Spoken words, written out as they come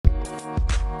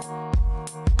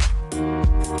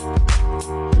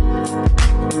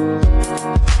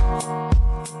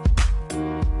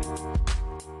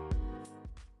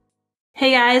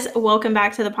guys, welcome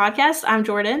back to the podcast. I'm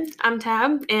Jordan. I'm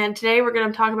Tab, and today we're going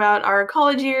to talk about our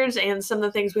college years and some of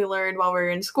the things we learned while we were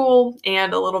in school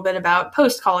and a little bit about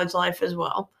post-college life as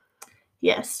well.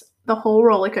 Yes, the whole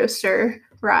roller coaster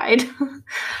ride.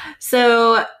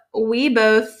 So we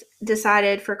both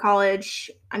decided for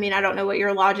college, I don't know what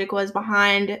your logic was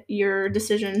behind your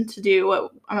decision to do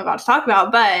what I'm about to talk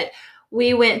about, but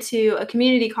we went to a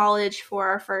community college for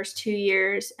our first 2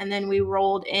 years, and then we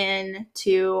rolled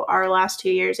into our last 2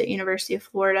 years at University of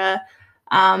Florida.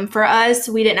 For us,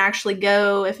 we didn't actually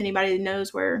go, if anybody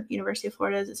knows where University of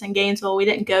Florida is, it's in Gainesville. We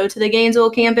didn't go to the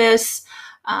Gainesville campus.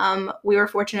 We were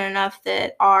fortunate enough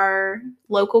that our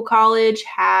local college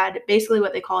had basically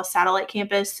what they call a satellite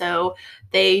campus. So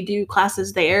they do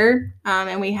classes there.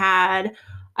 And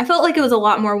I felt like it was a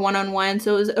lot more one-on-one.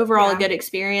 So it was overall a good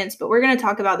experience. But we're going to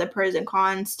talk about the pros and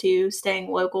cons to staying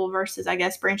local versus, I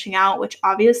guess, branching out, which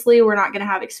obviously we're not going to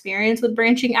have experience with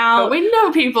branching out. But we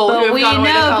know people who have gone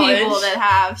away to college. We know people that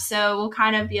have. So we'll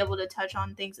kind of be able to touch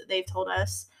on things that they've told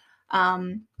us.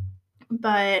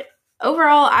 But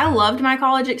overall, I loved my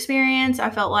college experience. I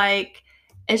felt like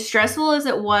as stressful as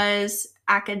it was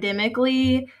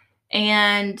academically,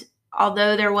 and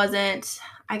although there wasn't,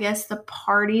 I guess, the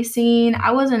party scene,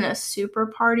 I wasn't a super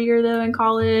partier though in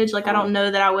college. Like, I don't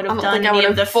know that I would have done any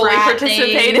of the fully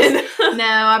participated. No,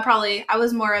 I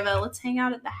was more of a let's hang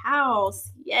out at the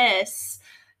house, yes,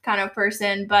 kind of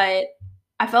person. But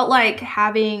I felt like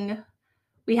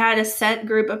we had a set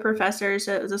group of professors,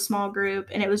 so it was a small group,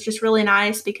 and it was just really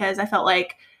nice because I felt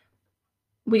like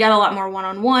we got a lot more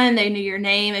one-on-one. They knew your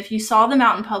name. If you saw them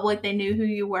out in public, they knew who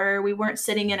you were. We weren't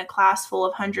sitting in a class full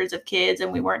of hundreds of kids,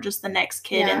 and we weren't just the next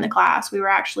kid in the class. We were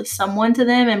actually someone to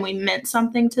them, and we meant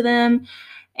something to them.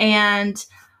 And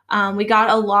we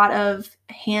got a lot of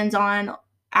hands-on,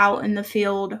 out in the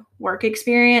field work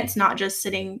experience, not just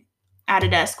sitting at a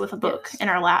desk with a book in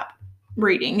our lap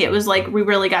reading. It was like we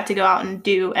really got to go out and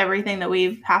do everything that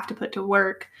we have to put to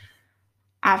work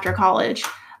after college.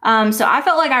 So I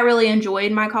felt like I really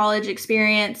enjoyed my college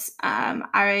experience.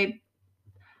 I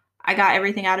got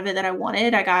everything out of it that I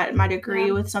wanted. I got my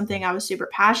degree with something I was super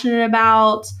passionate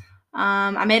about.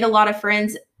 I made a lot of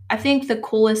friends. I think the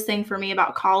coolest thing for me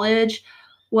about college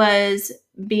was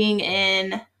being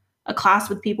in a class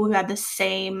with people who had the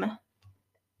same,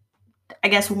 I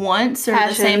guess, wants or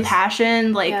the same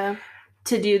passion,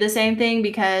 to do the same thing.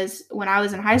 Because when I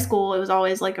was in high school, it was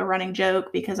always like a running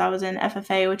joke because I was in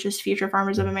FFA, which is Future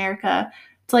Farmers of America.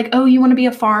 It's like, oh, you want to be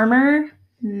a farmer?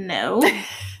 No,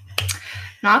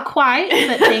 not quite,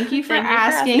 but thank you for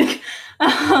asking.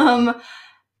 I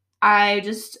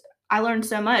learned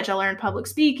so much. I learned public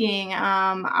speaking.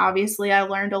 Obviously, I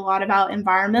learned a lot about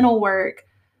environmental work,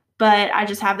 but I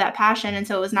just have that passion. And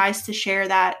so it was nice to share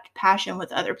that passion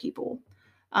with other people.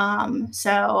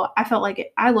 So I felt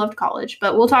like I loved college,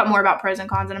 but we'll talk more about pros and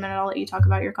cons in a minute. I'll let you talk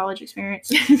about your college experience.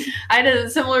 I had a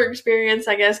similar experience,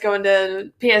 I guess, going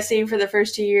to PSC for the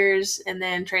first 2 years and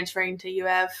then transferring to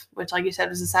UF, which, like you said,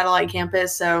 was a satellite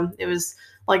campus. So it was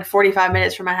like 45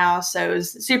 minutes from my house. So it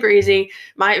was super easy.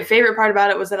 My favorite part about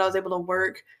it was that I was able to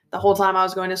work the whole time I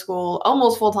was going to school,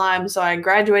 almost full time. So I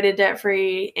graduated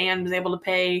debt-free and was able to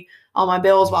pay all my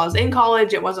bills while I was in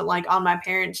college. It wasn't like on my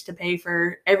parents to pay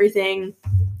for everything.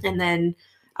 And then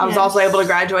I was also able to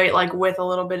graduate like with a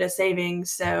little bit of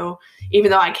savings. So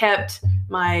even though I kept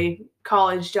my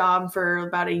college job for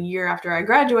about a year after I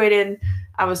graduated,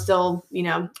 I was still,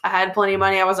 I had plenty of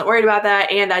money. I wasn't worried about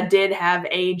that. And I did have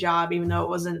a job, even though it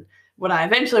wasn't what I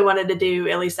eventually wanted to do.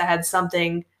 At least I had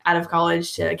something out of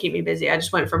college to keep me busy. I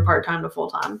just went from part-time to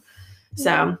full-time.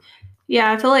 So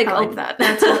yeah, I feel like, I like that.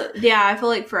 I feel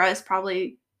like for us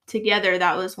probably together,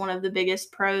 that was one of the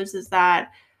biggest pros, is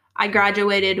that I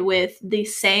graduated with the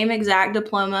same exact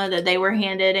diploma that they were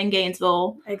handed in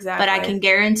Gainesville. Exactly. But I can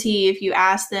guarantee if you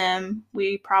ask them,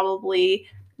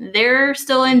 they're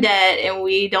still in debt and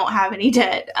we don't have any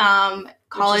debt.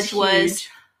 College was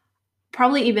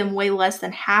probably even way less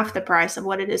than half the price of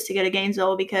what it is to go to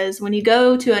Gainesville, because when you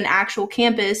go to an actual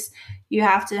campus, you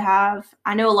have to have,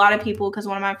 I know a lot of people, because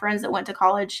one of my friends that went to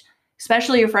college,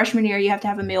 especially your freshman year, you have to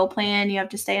have a meal plan. You have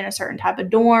to stay in a certain type of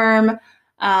dorm.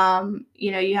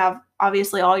 You have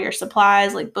obviously all your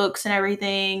supplies, like books and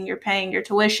everything. You're paying your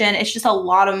tuition. It's just a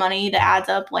lot of money that adds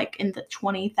up like in the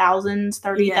 20,000s,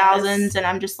 30,000s. Yes. And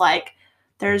I'm just like,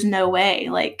 there's no way.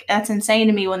 Like, that's insane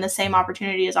to me when the same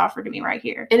opportunity is offered to me right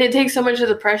here. And it takes so much of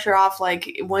the pressure off.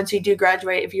 Like, once you do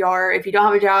graduate, if you don't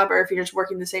have a job, or if you're just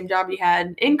working the same job you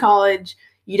had in college,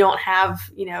 you don't have,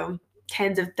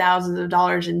 tens of thousands of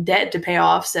dollars in debt to pay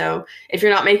off. So if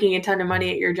you're not making a ton of money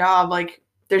at your job, like,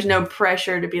 there's no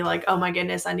pressure to be like, oh my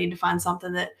goodness, I need to find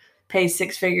something that pay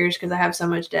six figures because I have so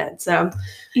much debt. So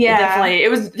Yeah. it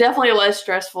was definitely a less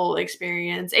stressful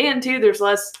experience. And too, there's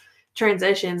less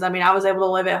transitions. I mean, I was able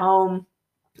to live at home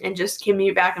and just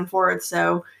commute back and forth.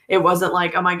 So it wasn't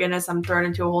like, oh my goodness, I'm thrown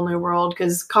into a whole new world,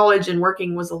 because college and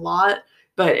working was a lot.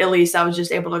 But at least I was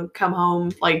just able to come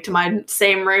home like to my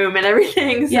same room and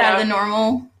everything. So. Yeah, the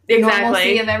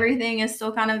normalcy of everything is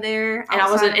still kind of there. And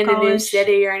I wasn't in a new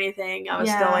city or anything. I was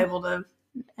still able to.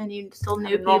 And you still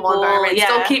knew people. Normal environment. Yeah.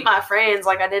 Still keep my friends.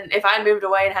 Like, I didn't. If I had moved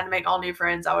away and had to make all new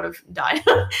friends, I would have died.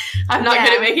 I'm not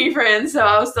good at making friends, so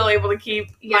I was still able to keep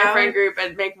my friend group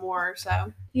and make more.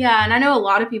 So. Yeah, and I know a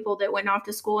lot of people that went off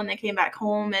to school and they came back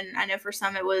home, and I know for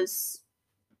some it was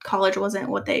college wasn't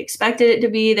what they expected it to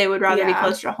be. They would rather be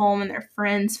closer to home and their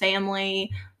friends, family.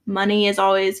 Money is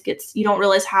always you don't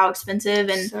realize how expensive.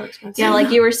 And so expensive. Yeah,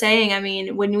 like you were saying, I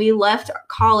mean, when we left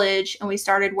college and we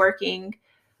started working,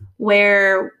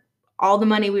 where all the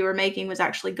money we were making was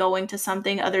actually going to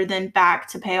something other than back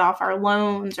to pay off our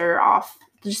loans or off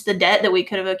just the debt that we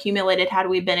could have accumulated had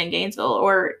we been in Gainesville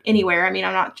or anywhere. I mean,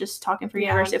 I'm not just talking for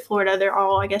University of Florida. They're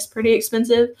all, I guess, pretty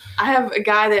expensive. I have a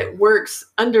guy that works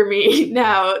under me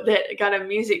now that got a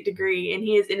music degree, and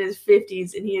he is in his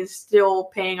 50s, and he is still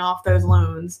paying off those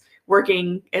loans,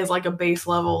 working as like a base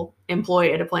level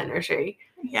employee at a plant nursery.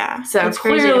 Yeah. So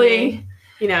clearly,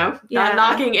 not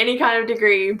knocking any kind of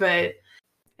degree,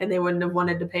 and they wouldn't have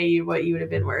wanted to pay you what you would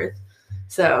have been worth.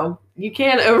 So you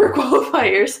can't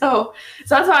overqualify yourself.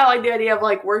 So that's why I like the idea of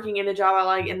like working in a job I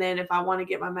like. And then if I want to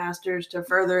get my master's to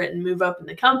further it and move up in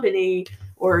the company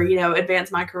or,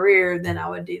 advance my career, then I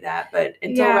would do that. But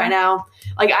until right now,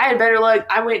 like, I had better luck.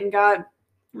 I went and got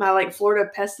my like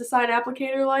Florida pesticide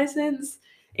applicator license,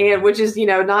 and which is,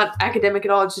 not academic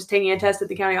at all. It's just taking a test at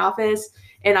the county office.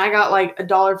 And I got like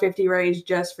 $1.50 raise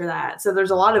just for that. So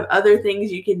there's a lot of other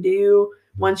things you can do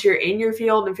once you're in your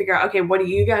field and figure out, okay, what do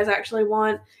you guys actually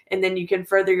want? And then you can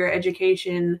further your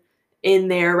education in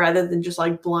there rather than just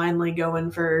like blindly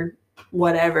going for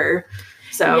whatever.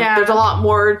 So there's a lot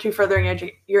more to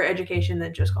furthering your education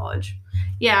than just college.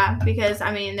 Yeah, because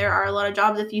I mean, there are a lot of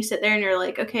jobs if you sit there and you're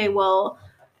like, okay, well,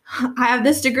 I have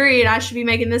this degree and I should be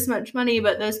making this much money,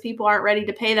 but those people aren't ready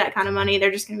to pay that kind of money. They're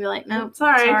just going to be like, nope,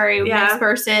 sorry.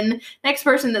 Next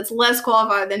person that's less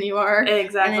qualified than you are.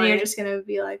 Exactly. And then you're just going to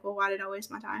be like, well, why did I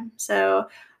waste my time? So,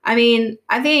 I mean,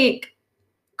 I think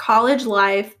college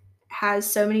life has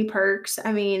so many perks.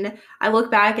 I mean, I look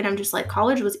back and I'm just like,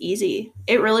 college was easy.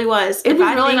 It really was. If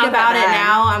I think about it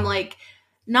now, I'm like,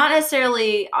 not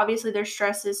necessarily, obviously there's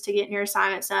stresses to getting your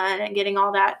assignments done and getting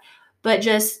all that, but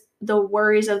just the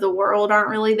worries of the world aren't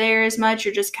really there as much.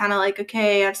 You're just kind of like,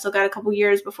 okay, I've still got a couple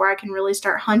years before I can really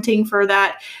start hunting for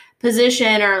that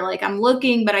position, or like I'm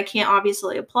looking, but I can't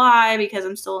obviously apply because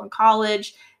I'm still in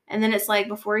college. And then it's like,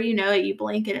 before you know it, you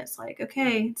blink and it's like,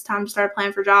 okay, it's time to start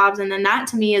applying for jobs. And then that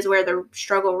to me is where the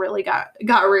struggle really got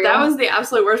real. That was the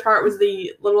absolute worst part, was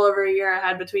the little over a year I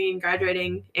had between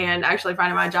graduating and actually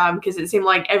finding my job, because it seemed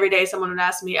like every day someone would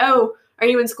ask me, oh, are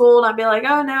you in school? And I'd be like,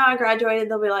 oh, no, I graduated.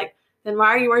 They'll be like, then why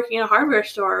are you working in a hardware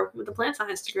store with a plant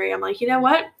science degree? I'm like, you know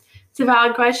what? It's a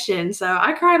valid question. So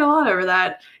I cried a lot over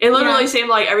that. It literally seemed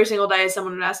like every single day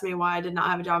someone would ask me why I did not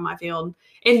have a job in my field.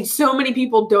 And so many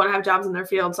people don't have jobs in their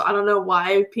field. So I don't know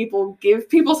why people give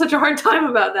people such a hard time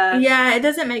about that. Yeah, it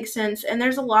doesn't make sense. And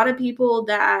there's a lot of people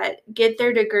that get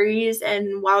their degrees,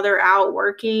 and while they're out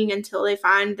working until they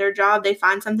find their job, they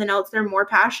find something else they're more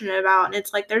passionate about. And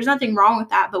it's like, there's nothing wrong with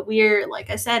that. But we're, like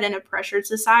I said, in a pressured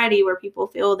society where people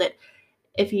feel that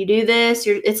if you do this,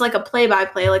 it's like a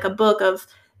play-by-play, like a book of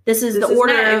this is the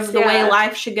order of the way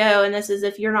life should go. And this is,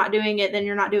 if you're not doing it, then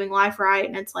you're not doing life right.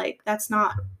 And it's like, that's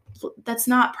not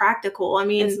practical. I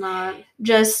mean, it's not.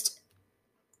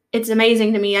 It's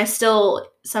amazing to me. I still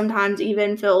sometimes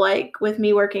even feel like, with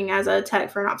me working as a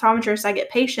tech for an optometrist, I get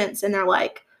patients and they're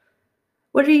like,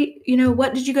 what did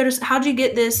you go to, how'd you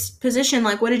get this position?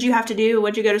 Like, what did you have to do?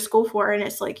 What'd you go to school for? And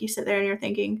it's like, you sit there and you're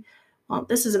thinking, well,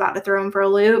 this is about to throw them for a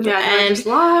loop. Yeah, and just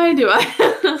lie, do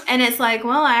I? And it's like,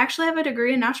 well, I actually have a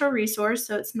degree in natural resource,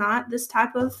 so it's not this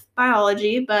type of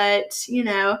biology, but,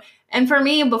 and for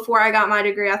me, before I got my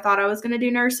degree, I thought I was going to do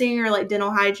nursing or like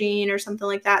dental hygiene or something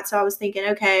like that. So I was thinking,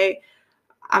 okay,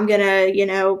 I'm going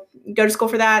to, go to school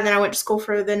for that. And then I went to school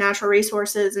for the natural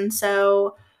resources. And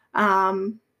so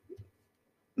my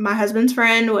husband's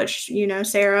friend, which,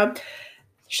 Sarah,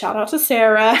 shout out to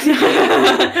Sarah.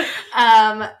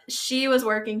 She was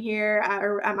working here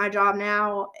at my job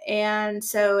now. And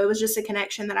so it was just a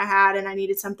connection that I had, and I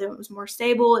needed something that was more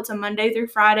stable. It's a Monday through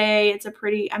Friday. It's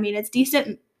it's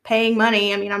decent paying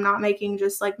money. I mean, I'm not making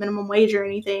just like minimum wage or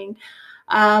anything.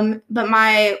 But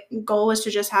my goal was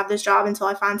to just have this job until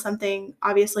I find something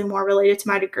obviously more related to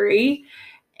my degree.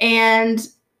 And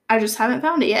I just haven't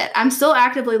found it yet. I'm still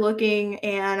actively looking,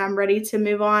 and I'm ready to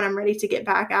move on. I'm ready to get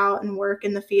back out and work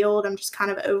in the field. I'm just kind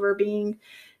of over being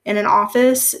in an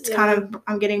office. It's kind of,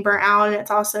 I'm getting burnt out, and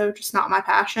it's also just not my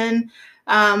passion.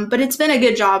 But it's been a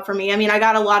good job for me. I mean, I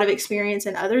got a lot of experience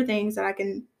in other things that I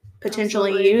can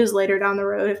potentially use later down the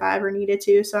road if I ever needed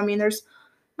to. So, I mean, it's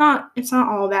not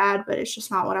all bad, but it's just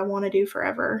not what I want to do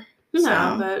forever. No,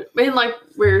 So. but I mean, like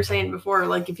we were saying before,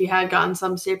 like if you had gotten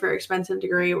some super expensive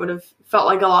degree, it would have felt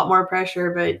like a lot more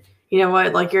pressure. But you know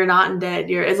what? Like you're not in debt.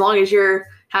 You're as long as you're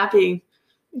happy.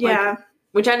 Yeah.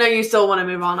 Which I know you still want to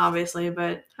move on, obviously,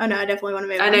 but oh no, I definitely want to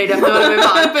move on. I know you definitely want to move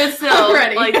on, but still,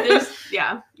 ready. Like there's, you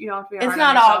don't have to be. It's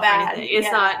not all bad.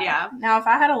 It's not, Now, if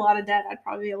I had a lot of debt, I'd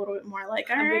probably be a little bit more like,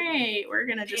 all right, we're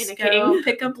gonna just go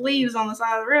pick up leaves on the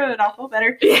side of the road. I'll feel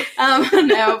better.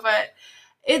 No, but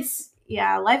it's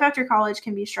life after college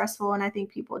can be stressful, and I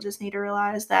think people just need to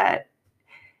realize that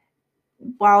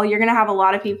while you're gonna have a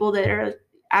lot of people that are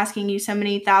asking you so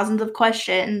many thousands of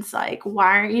questions, like,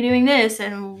 why aren't you doing this?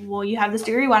 And, well, you have this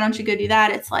degree, why don't you go do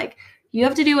that? It's like, you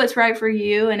have to do what's right for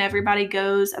you, and everybody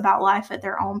goes about life at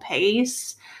their own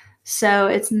pace. So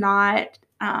it's not...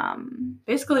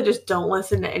 basically, just don't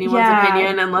listen to anyone's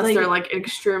opinion unless they're, like,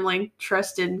 extremely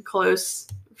trusted, close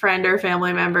friend or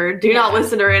family member. Do not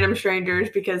listen to random strangers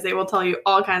because they will tell you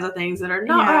all kinds of things that are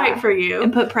not right for you.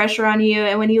 And put pressure on you.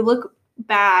 And when you look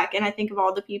back and I think of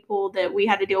all the people that we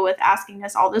had to deal with asking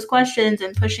us all those questions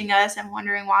and pushing us and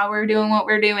wondering why we're doing what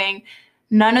we're doing,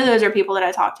 none of those are people that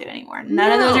I talk to anymore.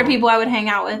 None of those are people I would hang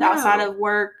out with outside of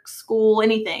work, school,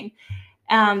 anything.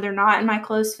 They're not in my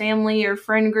close family or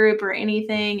friend group or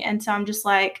anything. And so I'm just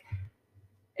like,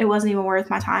 it wasn't even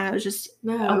worth my time. It was just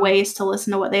a waste to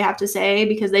listen to what they have to say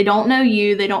because they don't know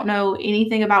you. They don't know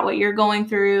anything about what you're going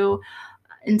through.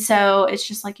 And so it's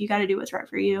just like, you got to do what's right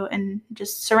for you and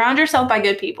just surround yourself by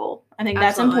good people. I think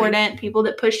that's important. People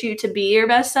that push you to be your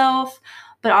best self,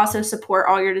 but also support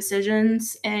all your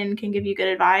decisions and can give you good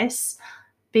advice,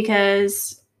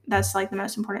 because that's like the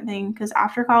most important thing. Because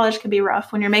after college could be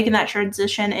rough when you're making that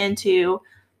transition into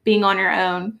being on your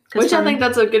own. Which I think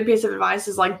that's a good piece of advice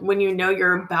is like when you know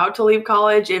you're about to leave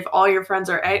college, if all your friends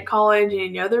are at college and you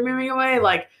know they're moving away,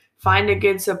 like find a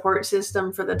good support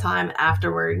system for the time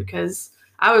afterward. Because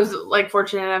I was like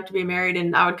fortunate enough to be married,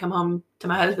 and I would come home to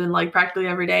my husband like practically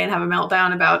every day and have a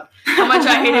meltdown about how much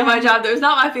I hated my job. That was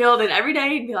not my field. And every day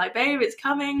he'd be like, babe, it's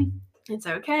coming. It's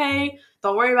okay.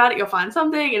 Don't worry about it. You'll find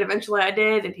something. And eventually I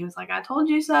did. And he was like, I told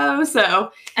you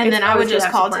so. And then I would just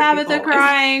call Tabitha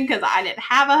crying because I didn't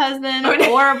have a husband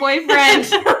or a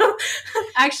boyfriend.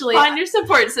 Actually, find your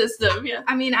support system. Yeah.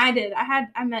 I mean, I did.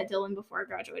 I met Dylan before I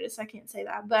graduated, so I can't say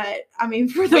that. But I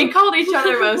mean, we called each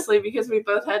other mostly because we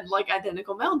both had like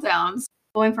identical meltdowns.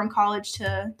 Going from college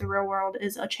to the real world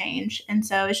is a change. And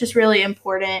so it's just really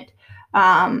important.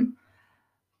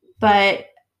 But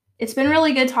it's been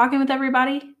really good talking with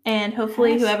everybody, and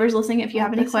hopefully whoever's listening, if you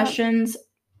have any questions,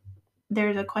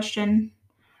 there's a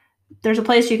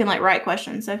place you can like write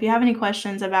questions. So if you have any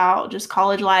questions about just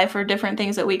college life or different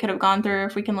things that we could have gone through,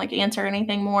 if we can like answer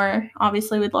anything more,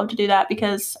 obviously we'd love to do that,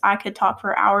 because I could talk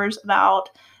for hours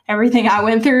about everything I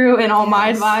went through and all my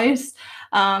advice.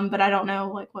 But I don't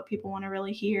know like what people want to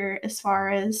really hear as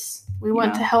far as we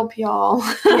want to help y'all.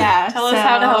 Yeah. Tell us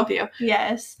how to help you.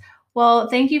 Yes. Well,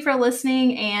 thank you for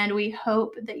listening, and we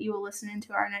hope that you will listen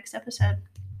into our next episode.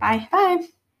 Bye. Bye.